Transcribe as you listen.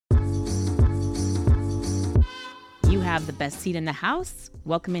have the best seat in the house.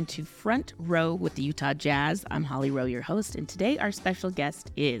 Welcome into Front Row with the Utah Jazz. I'm Holly Rowe, your host, and today our special guest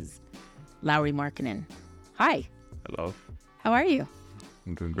is Lauri Markkanen. Hi. Hello. How are you?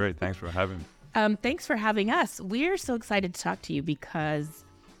 I'm doing great. Thanks for having me. Thanks for having us. We're so excited to talk to you because,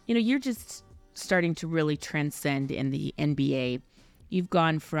 you're just starting to really transcend in the NBA. You've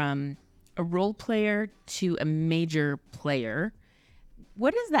gone from a role player to a major player.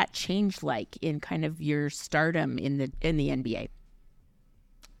 What has that changed like in kind of your stardom in the NBA?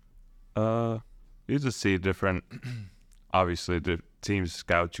 You just see different. Obviously, the teams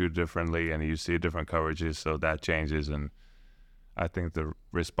scout you differently, and you see different coverages, so that changes. And I think the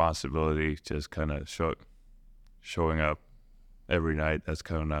responsibility just kind of showing up every night. That's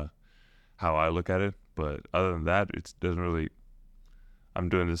kind of how I look at it. But other than that, it doesn't really. I'm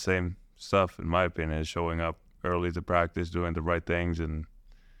doing the same stuff, in my opinion, showing up early to practice, doing the right things, and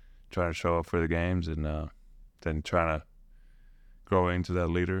trying to show up for the games, and then trying to grow into that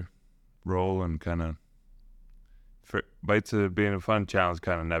leader role and kind of. But it's being a fun challenge,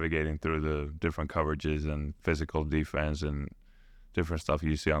 kind of navigating through the different coverages and physical defense and different stuff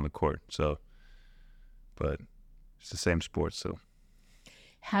you see on the court. So, but it's the same sport. So,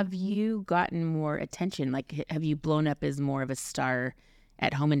 have you gotten more attention? Like, have you blown up as more of a star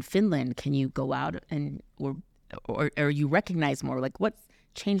at home in Finland? Can you go out and or you recognize more? Like, what's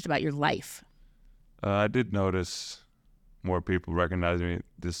changed about your life? I did notice more people recognizing me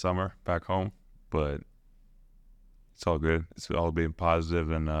this summer back home, but it's all good. It's all being positive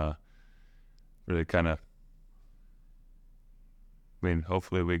and really kind of.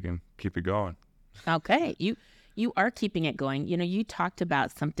 Hopefully we can keep it going. Okay, you are keeping it going. You talked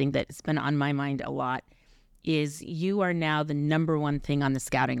about something that's been on my mind a lot. Is you are now the number one thing on the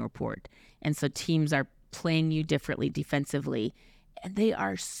scouting report. And so teams are playing you differently defensively, and they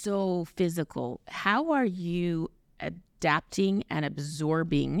are so physical. How are you adapting and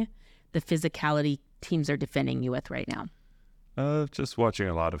absorbing the physicality teams are defending you with right now? Just watching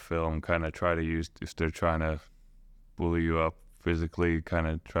a lot of film, kind of try to use, if they're trying to bully you up physically, kind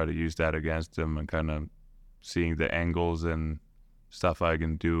of try to use that against them and kind of seeing the angles and stuff I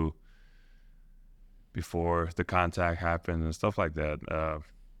can do before the contact happens and stuff like that.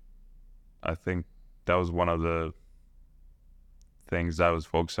 I think that was one of the things I was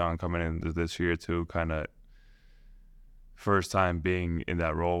focused on coming into this year too, kind of first time being in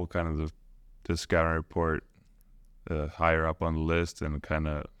that role, kind of the scouting report higher up on the list, and kind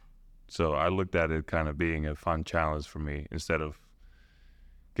of, so I looked at it kind of being a fun challenge for me instead of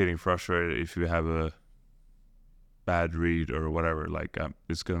getting frustrated if you have a bad read or whatever. Like,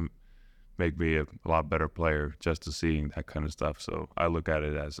 it's going to make me a lot better player just to seeing that kind of stuff. So I look at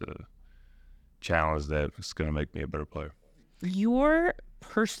it as a challenge that's going to make me a better player. Your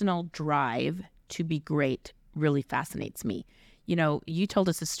personal drive to be great really fascinates me. You told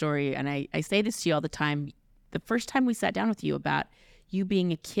us a story, and I say this to you all the time. The first time we sat down with you about you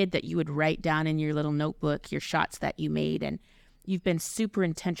being a kid that you would write down in your little notebook your shots that you made, and you've been super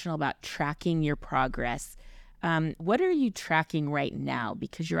intentional about tracking your progress. What are you tracking right now?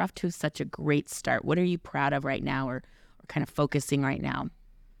 Because you're off to such a great start. What are you proud of right now or kind of focusing right now?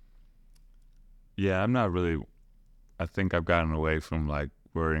 Yeah, I'm not really, I think I've gotten away from like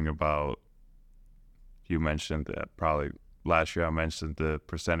worrying about, you mentioned that probably last year I mentioned the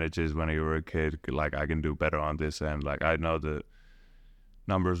percentages when you were a kid, like I can do better on this end. Like I know the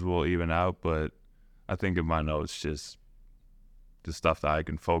numbers will even out, but I think in my notes just the stuff that I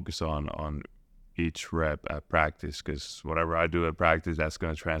can focus on each rep at practice, because whatever I do at practice, that's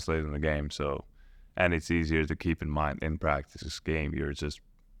going to translate in the game. So, and it's easier to keep in mind in practice. This game, you're just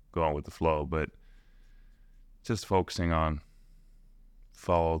going with the flow, but just focusing on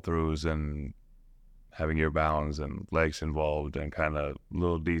follow-throughs and having your balance and legs involved and kind of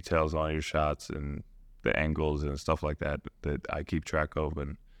little details on your shots and the angles and stuff like that I keep track of,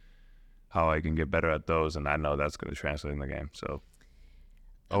 and how I can get better at those. And I know that's going to translate in the game. So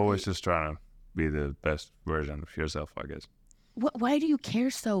always just trying to be the best version of yourself, I guess. Why do you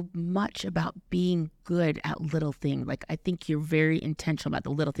care so much about being good at little things? Like, I think you're very intentional about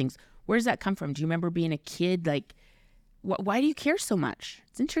the little things. Where does that come from? Do you remember being a kid? Like, why do you care so much?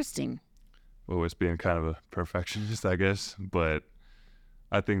 It's interesting. Well, it's being kind of a perfectionist, I guess. But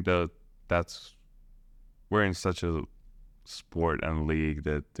I think we're in such a sport and league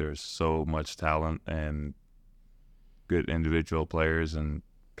that there's so much talent and good individual players, and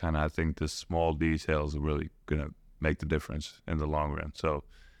kind of I think the small details are really going to make the difference in the long run. So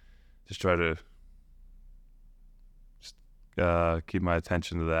just try to keep my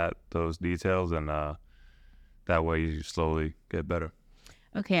attention to those details, and that way you slowly get better.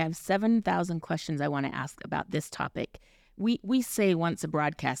 Okay, I have 7,000 questions I want to ask about this topic. We say once a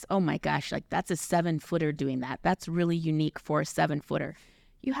broadcast, oh my gosh, like that's a 7-footer doing that. That's really unique for a 7-footer.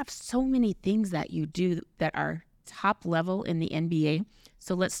 You have so many things that you do that are top level in the NBA.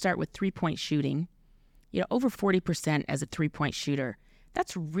 So let's start with 3-point shooting. Over 40% as a 3-point shooter.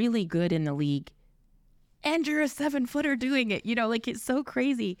 That's really good in the league. And you're a 7-footer doing it. Like it's so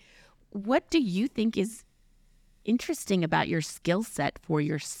crazy. What do you think is interesting about your skill set for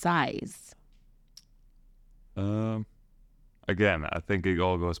your size? Again, I think it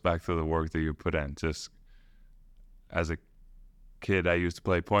all goes back to the work that you put in. Just as a kid, I used to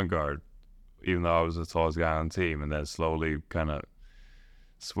play point guard, even though I was the tallest guy on the team, and then slowly kind of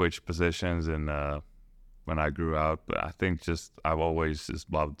switched positions and when I grew out. But I think I've always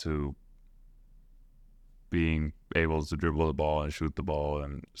just loved to being able to dribble the ball and shoot the ball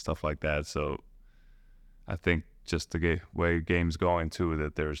and stuff like that. So I think just the way game's going too,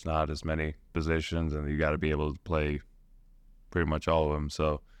 that there's not as many positions and you got to be able to play pretty much all of them.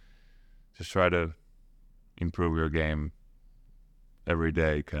 So just try to improve your game every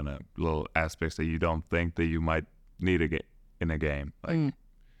day, kind of little aspects that you don't think that you might need in a game. Like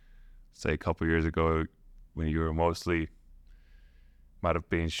say a couple years ago when you were mostly might have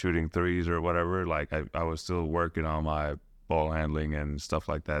been shooting threes or whatever, like I was still working on my ball handling and stuff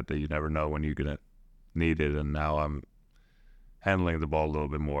like that you never know when you're going to need it. And now I'm handling the ball a little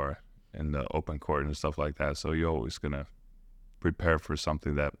bit more in the open court and stuff like that. So you're always going to prepare for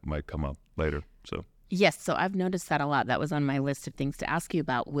something that might come up later. So yes, so I've noticed that a lot. That was on my list of things to ask you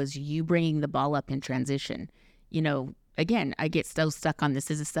about, was you bringing the ball up in transition. Again, I get so stuck on this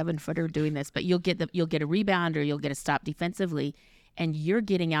as a 7-footer doing this, but you'll get a rebound or you'll get a stop defensively, and you're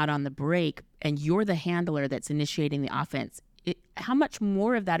getting out on the break, and you're the handler that's initiating the offense. How much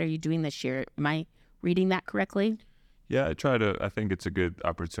more of that are you doing this year? Am I reading that correctly? Yeah, I think it's a good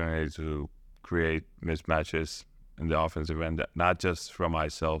opportunity to create mismatches in the offensive end, not just for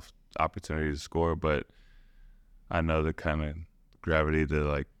myself, opportunity to score, but I know the kind of gravity that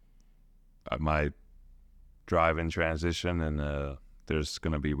like I might drive in transition, and there's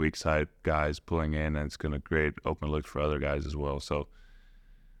going to be weak side guys pulling in, and it's going to create open looks for other guys as well. So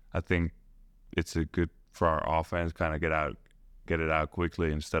I think it's a good for our offense, kind of get it out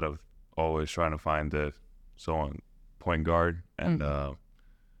quickly instead of always trying to find the point guard. And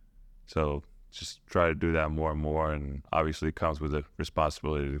so just try to do that more and more, and obviously it comes with the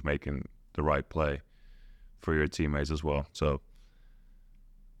responsibility of making the right play for your teammates as well. So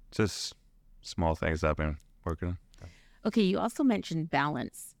just small things I've been working on. Okay, you also mentioned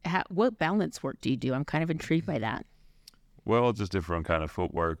balance. What balance work do you do? I'm kind of intrigued by that. Well, just different kind of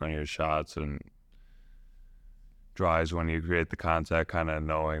footwork on your shots and drives when you create the contact, kind of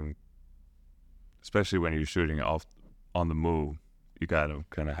knowing, especially when you're shooting off on the move, you gotta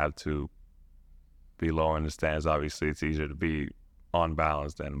kind of have to be low in the stands. Obviously, it's easier to be on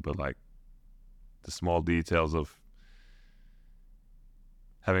balance then, but like the small details of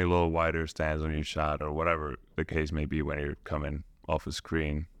having a little wider stance on your shot or whatever the case may be when you're coming off a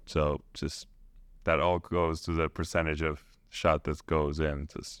screen. So just that all goes to the percentage of shot that goes in.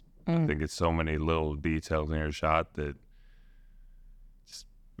 I think it's so many little details in your shot that just,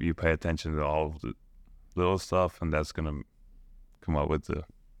 you pay attention to all of the little stuff, and that's going to come up with the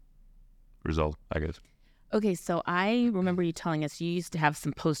result, I guess. Okay, so I remember you telling us you used to have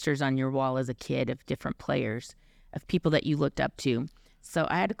some posters on your wall as a kid of different players, of people that you looked up to. So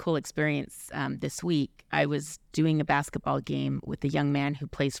I had a cool experience this week. I was doing a basketball game with a young man who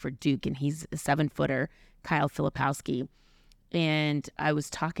plays for Duke, and he's a 7-footer, Kyle Filipowski. And I was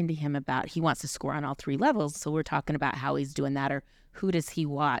talking to him about, he wants to score on all 3 levels. So we're talking about how he's doing that, or who does he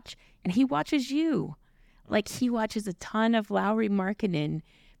watch? And he watches you. Like, he watches a ton of Lauri Markkanen,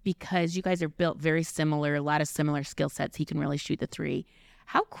 because you guys are built very similar, a lot of similar skill sets. He can really shoot the 3.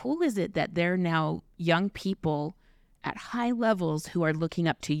 How cool is it that they're now young people at high levels who are looking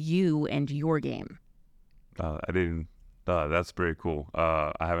up to you and your game? That's pretty cool.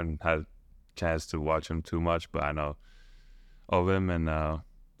 I haven't had a chance to watch him too much, but I know of him, and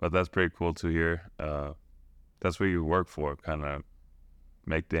but that's pretty cool to hear. That's what you work for, kind of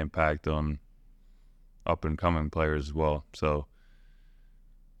make the impact on up and coming players as well. So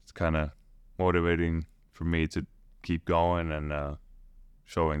it's kind of motivating for me to keep going and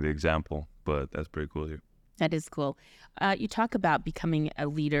showing the example, but that's pretty cool here. That is cool. You talk about becoming a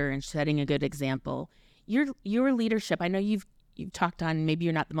leader and setting a good example. Your leadership, I know you've talked on, maybe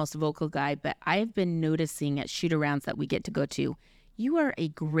you're not the most vocal guy, but I've been noticing at shoot-arounds that we get to go to, you are a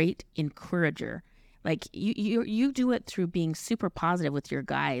great encourager. Like, you do it through being super positive with your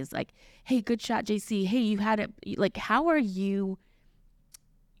guys. Like, hey, good shot, JC. Hey, you had it. Like, how are you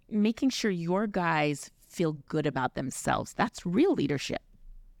making sure your guys feel good about themselves. That's real leadership.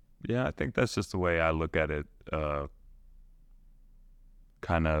 Yeah, I think that's just the way I look at it.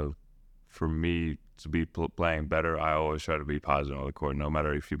 Kind of, for me to be playing better, I always try to be positive on the court. No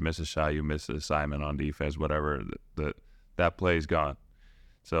matter if you miss a shot, you miss an assignment on defense, whatever, that play's gone.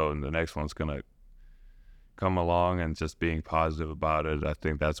 So the next one's going to come along, and just being positive about it. I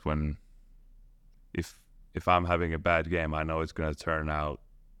think that's when, if I'm having a bad game, I know it's going to turn out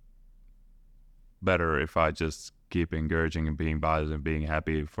better if I just keep encouraging and being positive and being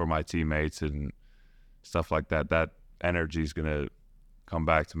happy for my teammates and stuff like that. That energy is going to come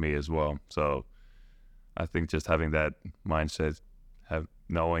back to me as well. So I think just having that mindset,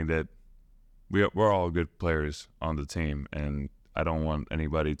 knowing that we're all good players on the team, and I don't want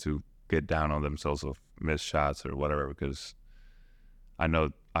anybody to get down on themselves or miss shots or whatever, because I know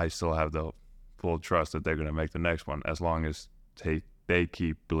I still have the full trust that they're going to make the next one, as long as they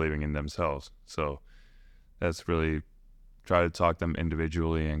keep believing in themselves. So that's really try to talk them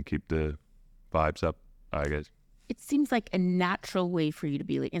individually and keep the vibes up, I guess. It seems like a natural way for you to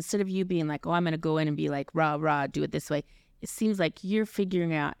be, like, instead of you being like, oh, I'm going to go in and be like, rah, rah, do it this way. It seems like you're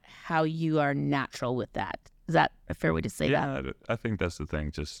figuring out how you are natural with that. Is that a fair way to say that? Yeah, I think that's the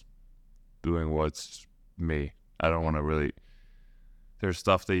thing, just doing what's me. I don't want to really, there's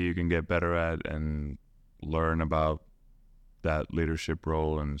stuff that you can get better at and learn about that leadership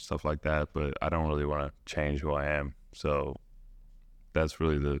role and stuff like that, but I don't really want to change who I am. So that's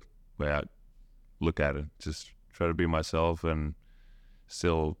really the way I look at it. Just try to be myself and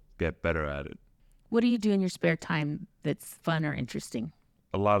still get better at it. What do you do in your spare time that's fun or interesting?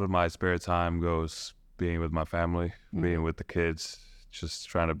 A lot of my spare time goes being with my family, being with the kids, just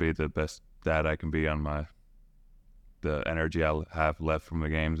trying to be the best dad I can be on the energy I have left from the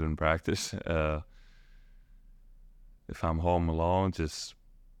games and practice. If I'm home alone, just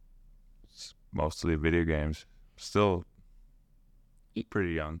mostly video games. Still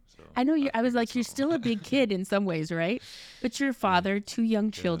pretty young. So I know I was like, you're still a big kid in some ways, right? But you're a father, 2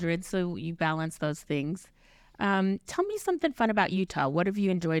 young children, so you balance those things. Tell me something fun about Utah. What have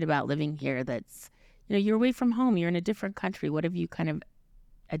you enjoyed about living here that's, you're away from home, you're in a different country. What have you kind of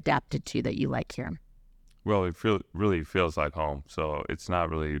adapted to that you like here? Well, it really feels like home, so it's not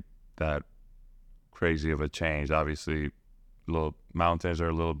really that crazy of a change. Obviously, little mountains are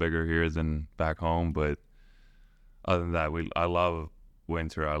a little bigger here than back home, but other than that, I love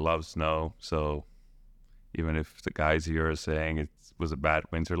winter. I love snow. So even if the guys here are saying it was a bad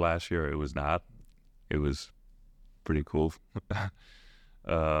winter last year, it was not. It was pretty cool.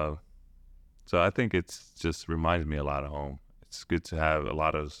 So I think it's just reminds me a lot of home. It's good to have a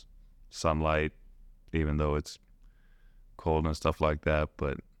lot of sunlight, even though it's cold and stuff like that.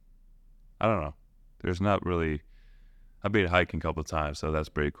 But I don't know. There's not really. I've been hiking a couple of times, so that's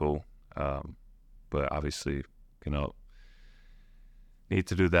pretty cool. But obviously, need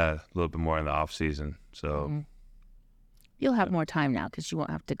to do that a little bit more in the off season. So you'll have more time now because you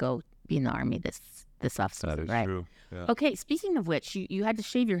won't have to go be in the Army this off season, that is right? true. Yeah. Okay, speaking of which, you had to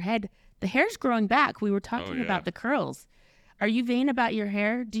shave your head. The hair's growing back. We were talking about the curls. Are you vain about your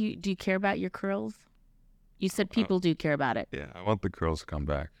hair? Do you care about your curls? You said people do care about it. Yeah, I want the curls to come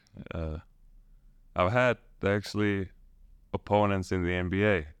back. I've had actually opponents in the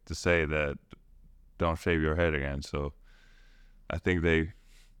NBA to say that don't shave your head again. So I think they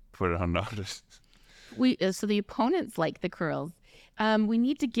put it on notice. So the opponents like the curls. We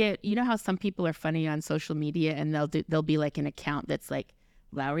need to get, how some people are funny on social media and they'll be like an account that's like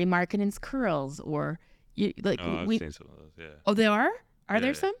Lauri Markkanen's curls or I've seen some of those, yeah. Oh, there are? Are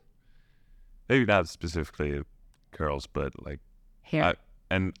there some? Maybe not specifically curls, but like hair.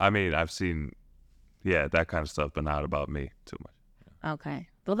 I've seen, that kind of stuff, but not about me too much. Yeah. Okay.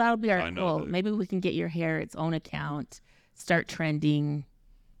 Well, that'll be our goal. Maybe we can get your hair its own account, start trending.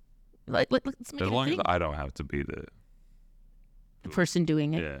 Let's make it as long a as thing. I don't have to be the person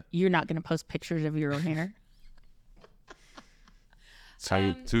doing it. Yeah. You're not going to post pictures of your own hair.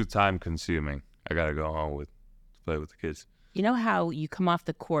 It's too time consuming. I gotta go home to play with the kids. You know how you come off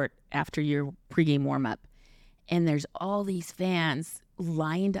the court after your pregame warm up, and there's all these fans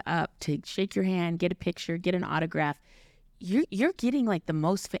lined up to shake your hand, get a picture, get an autograph. You're getting like the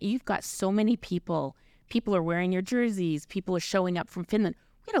most. You've got so many people. People are wearing your jerseys. People are showing up from Finland.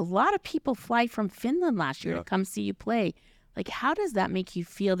 We had a lot of people fly from Finland last year to come see you play. Like, how does that make you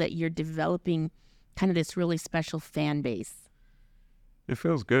feel that you're developing kind of this really special fan base? It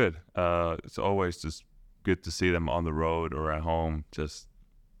feels good. It's always just good to see them on the road or at home, just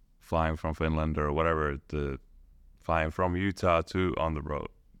flying from Finland or whatever, flying from Utah to on the road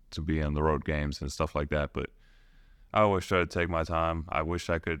to be on the road games and stuff like that. But I always try to take my time. I wish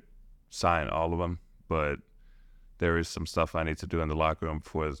I could sign all of them, but there is some stuff I need to do in the locker room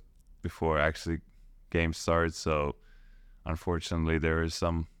before actually game starts. So unfortunately, there is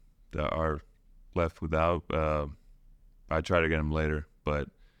some that are left without. I try to get them later, but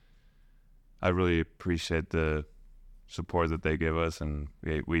I really appreciate the support that they give us, and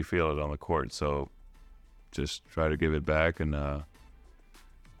we feel it on the court. So just try to give it back and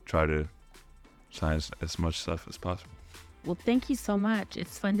try to sign as much stuff as possible. Well, thank you so much.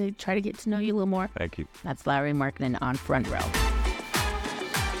 It's fun to try to get to know you a little more. Thank you. That's Lauri Markkanen on Front Row.